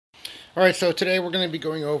Alright, so today we're going to be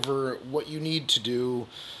going over what you need to do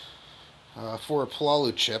for a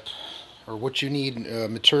Pololu chip, or what you need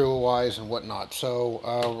material-wise and whatnot. So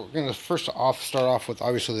we're going to start off with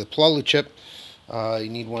obviously the Pololu chip. You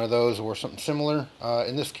need one of those or something similar.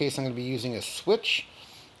 In this case, I'm going to be using a switch.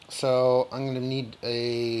 So I'm going to need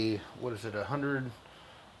a, what is it, 100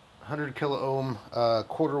 kilo ohm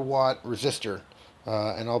quarter watt resistor.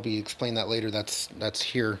 And I'll be explaining that later. That's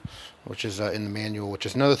here, which is in the manual, which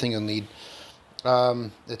is another thing you'll need.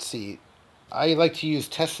 Let's see. I like to use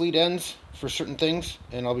test lead ends for certain things,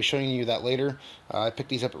 and I'll be showing you that later. I picked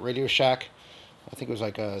these up at Radio Shack. I think it was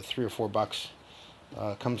like $3 or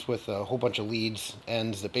 $4. Comes with a whole bunch of leads,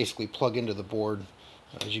 ends that basically plug into the board.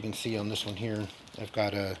 As you can see on this one here, I've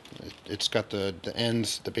got it's got the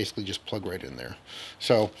ends that basically just plug right in there.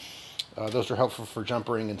 So those are helpful for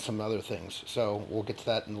jumpering and some other things. So we'll get to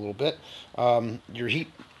that in a little bit. Your heat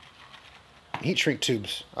shrink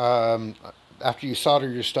tubes. After you solder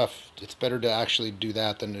your stuff, it's better to actually do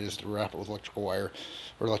that than it is to wrap it with electrical wire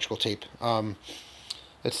or electrical tape.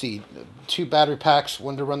 Let's see, 2 battery packs,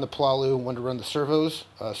 one to run the Pololu, one to run the Servos.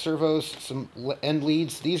 Some end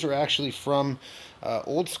leads. These are actually from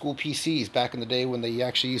old school PCs back in the day when they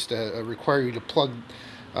actually used to require you to plug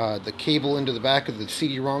the cable into the back of the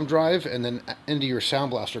CD-ROM drive and then into your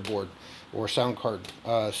Sound Blaster board or sound card.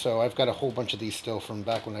 So I've got a whole bunch of these still from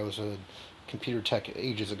back when I was a computer tech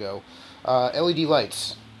ages ago. LED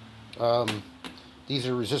lights. These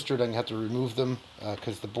are resistor. I'm going to have to remove them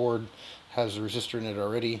because the board has a resistor in it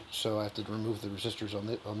already, so I have to remove the resistors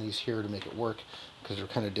on these here to make it work because they're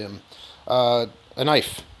kind of dim. A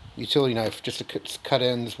knife, utility knife, just to cut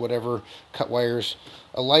ends, whatever, cut wires.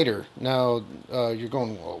 A lighter. Now you're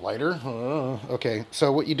going, well, lighter? Okay,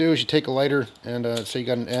 so what you do is you take a lighter and so you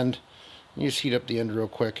got an end, you just heat up the end real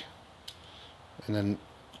quick and then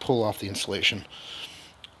pull off the insulation.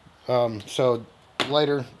 So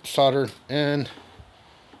lighter, solder, and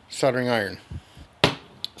soldering iron.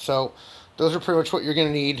 So those are pretty much what you're going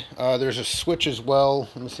to need. There's a switch as well.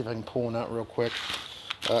 Let me see if I can pull one out real quick.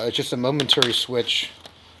 It's just a momentary switch.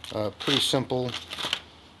 Pretty simple.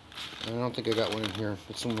 I don't think I got one in here.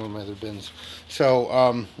 It's in one of my other bins.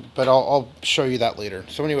 So, but I'll show you that later.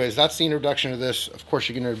 So anyways, that's the introduction to this. Of course,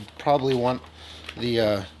 you're going to probably want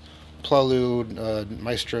the Pololu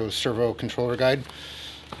Maestro Servo controller guide.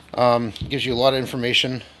 Gives you a lot of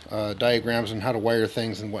information, diagrams on how to wire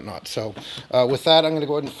things and whatnot. So with that, I'm going to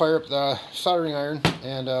go ahead and fire up the soldering iron,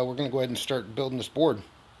 and we're going to go ahead and start building this board.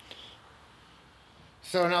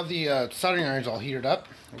 So now the soldering iron's all heated up.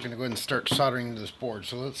 We're going to go ahead and start soldering into this board.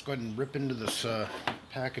 So let's go ahead and rip into this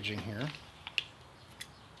packaging here.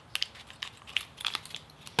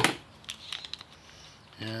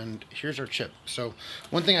 And here's our chip. So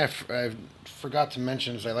one thing I forgot to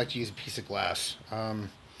mention is I like to use a piece of glass.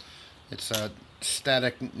 It's a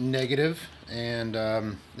static negative, and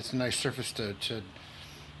it's a nice surface to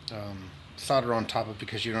solder on top of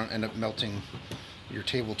because you don't end up melting your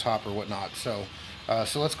tabletop or whatnot. So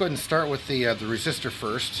let's go ahead and start with the resistor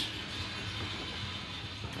first.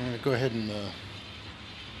 I'm going to go ahead and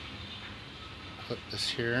clip this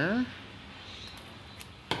here.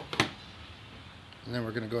 And then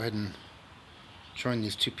we're going to go ahead and join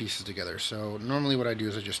these two pieces together. So normally what I do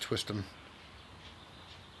is I just twist them.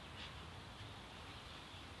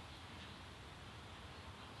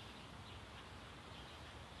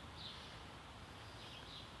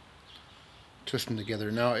 Twist them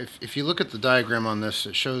together. Now if you look at the diagram on this,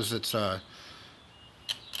 it shows it's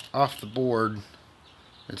off the board.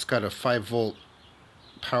 It's got a 5-volt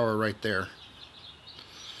power right there.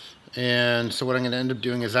 And so what I'm going to end up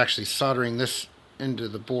doing is actually soldering this into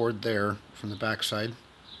the board there from the back side.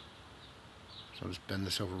 So I'll just bend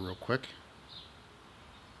this over real quick.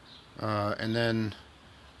 And then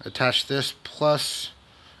attach this plus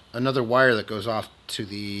another wire that goes off to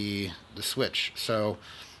the switch. So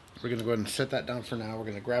we're going to go ahead and set that down for now. We're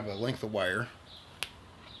going to grab a length of wire.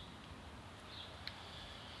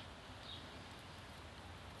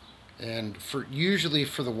 And usually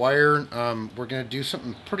for the wire, we're going to do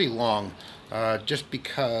something pretty long, just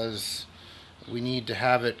because we need to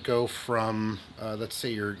have it go from, let's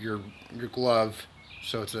say your glove,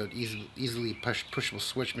 so it's an easily pushable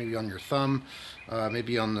switch, maybe on your thumb,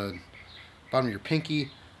 maybe on the bottom of your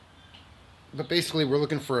pinky. But basically, we're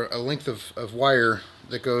looking for a length of wire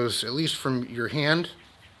that goes at least from your hand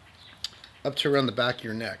up to around the back of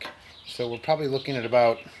your neck. So we're probably looking at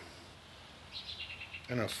about, I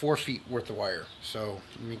don't know, 4 feet worth of wire. So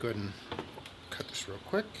let me go ahead and cut this real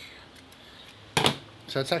quick.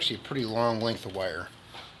 So it's actually a pretty long length of wire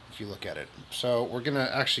if you look at it. So we're going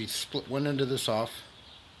to actually split one end of this off.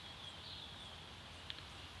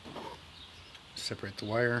 Separate the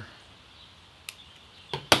wire.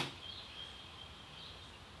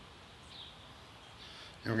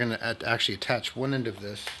 And we're going to actually attach one end of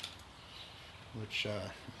this, which, let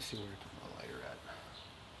me see where we put my lighter at.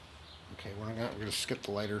 Okay, we're going to skip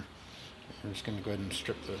the lighter. We're just going to go ahead and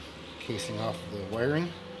strip the casing off of the wiring.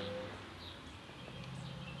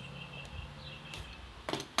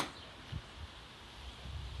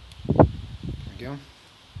 There we go. I'm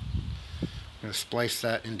going to splice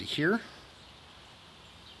that into here.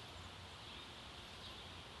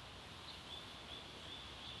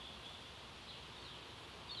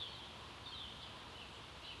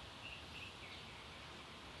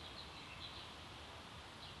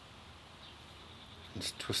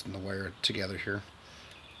 Just twisting the wire together here,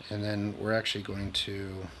 and then we're actually going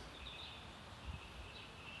to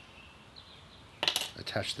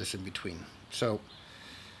attach this in between. So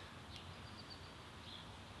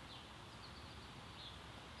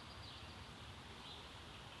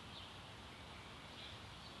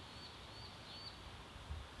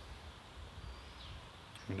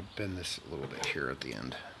I'm going to bend this a little bit here at the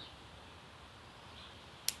end.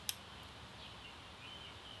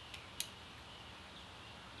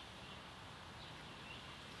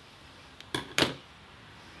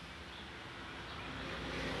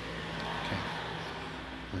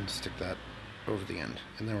 And stick that over the end,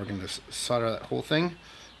 and then we're going to solder that whole thing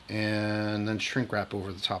and then shrink wrap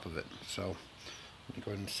over the top of it. So let me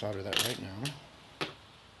go ahead and solder that right now.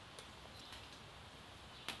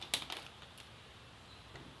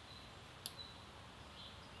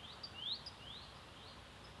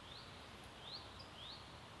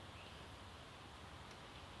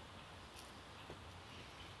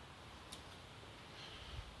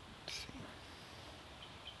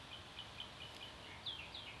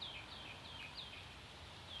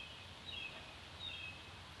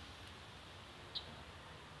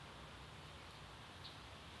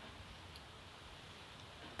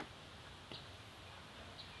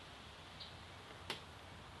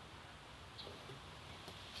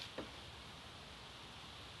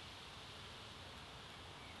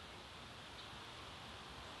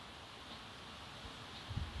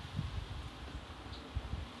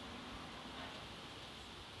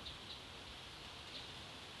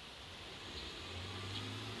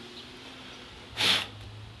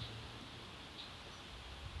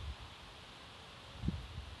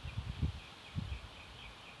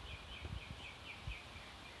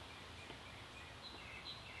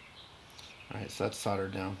 Alright, so that's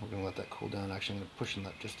soldered down. We're going to let that cool down. Actually, I'm going to push on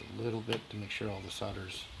that just a little bit to make sure all the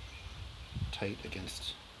solder's tight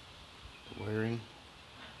against the wiring.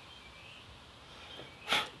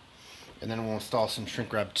 And then we'll install some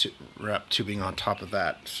shrink wrap tubing on top of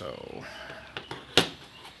that. So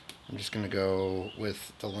I'm just going to go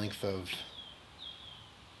with the length of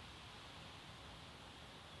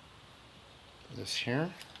this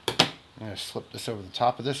here. I'm going to slip this over the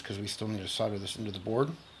top of this because we still need to solder this into the board.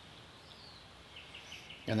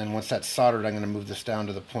 And then once that's soldered, I'm going to move this down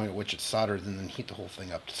to the point at which it's soldered and then heat the whole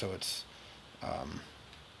thing up so it's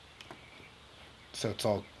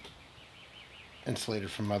all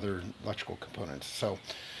insulated from other electrical components. So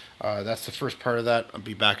that's the first part of that. I'll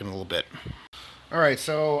be back in a little bit. Alright,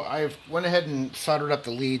 so I've went ahead and soldered up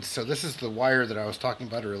the leads. So this is the wire that I was talking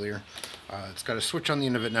about earlier. It's got a switch on the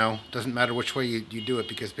end of it now. Doesn't matter which way you do it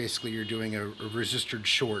because basically you're doing a resistor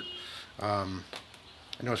short.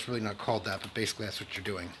 I know it's really not called that, but basically that's what you're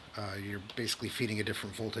doing. You're basically feeding a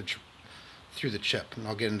different voltage through the chip, and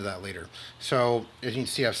I'll get into that later. So as you can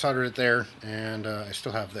see, I've soldered it there, and I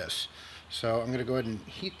still have this. So I'm going to go ahead and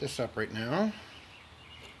heat this up right now.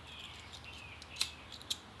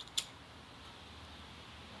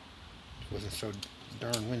 It wasn't so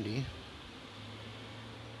darn windy.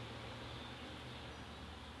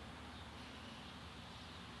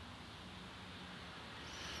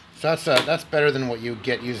 So that's better than what you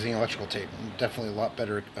get using electrical tape. Definitely a lot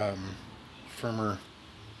better, firmer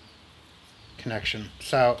connection.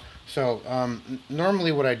 So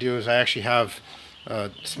normally what I do is I actually have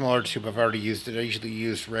a smaller tube. I've already used it. I usually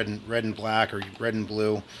use red and black or red and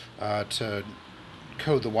blue to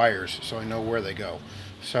code the wires so I know where they go.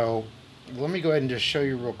 So let me go ahead and just show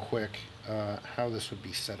you real quick how this would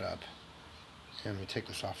be set up. And let me take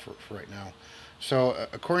this off for right now. So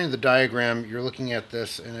according to the diagram, you're looking at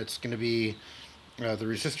this, and it's going to be the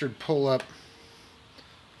resistor pull-up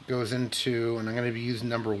goes into, and I'm going to be using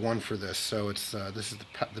number 1 for this. So it's this is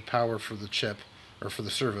the power for the chip, or for the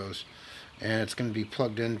servos, and it's going to be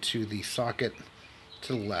plugged into the socket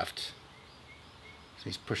to the left. So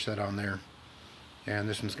he's pushed that on there, and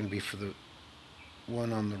this one's going to be for the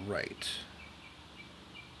one on the right.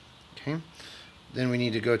 Okay. Then we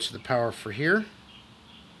need to go to the power for here,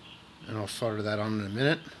 and I'll solder that on in a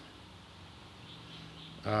minute.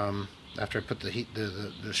 After I put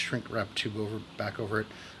the shrink wrap tube back over it,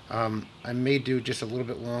 I may do just a little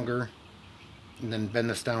bit longer, and then bend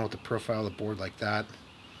this down with the profile of the board like that,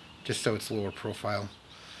 just so it's lower profile.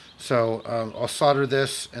 So I'll solder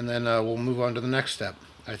this, and then we'll move on to the next step.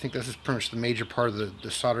 I think this is pretty much the major part of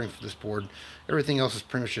the soldering for this board. Everything else is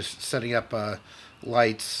pretty much just setting up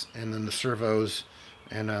lights, and then the servos,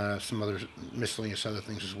 and some other miscellaneous other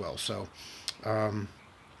things as well. So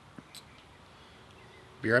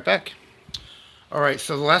be right back. Alright,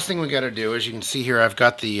 so the last thing we got to do, as you can see here, I've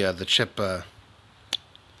got the chip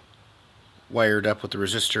wired up with the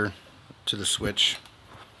resistor to the switch.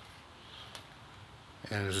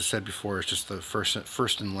 And as I said before, it's just the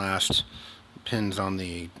first and last pins on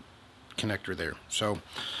the connector there. So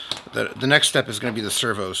the next step is going to be the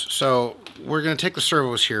servos. So we're going to take the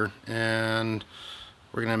servos here, and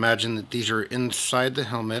we're going to imagine that these are inside the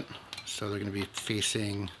helmet, so they're going to be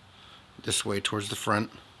facing this way towards the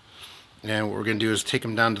front. And what we're going to do is take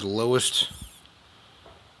them down to the lowest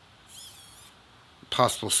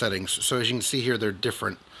possible settings. So as you can see here, they're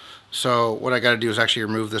different. So what I got to do is actually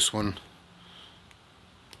remove this one,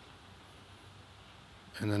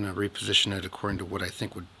 and then reposition it according to what I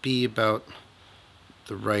think would be about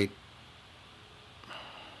the right.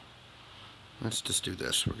 Let's just do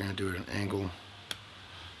this. We're going to do it at an angle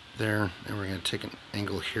there, and we're going to take an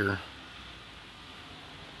angle here.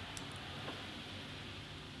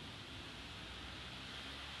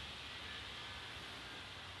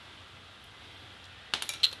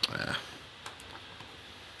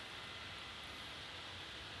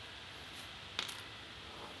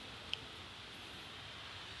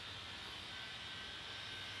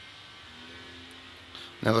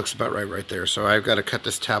 That looks about right there. So I've got to cut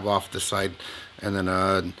this tab off the side, and then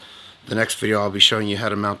the next video I'll be showing you how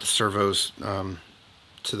to mount the servos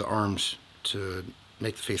to the arms to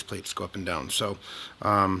make the faceplates go up and down. So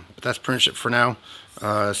but that's pretty much it for now.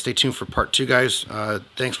 Stay tuned for part 2, guys.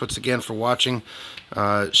 Thanks once again for watching.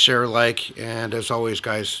 Share, like, and as always,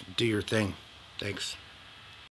 guys, do your thing. Thanks.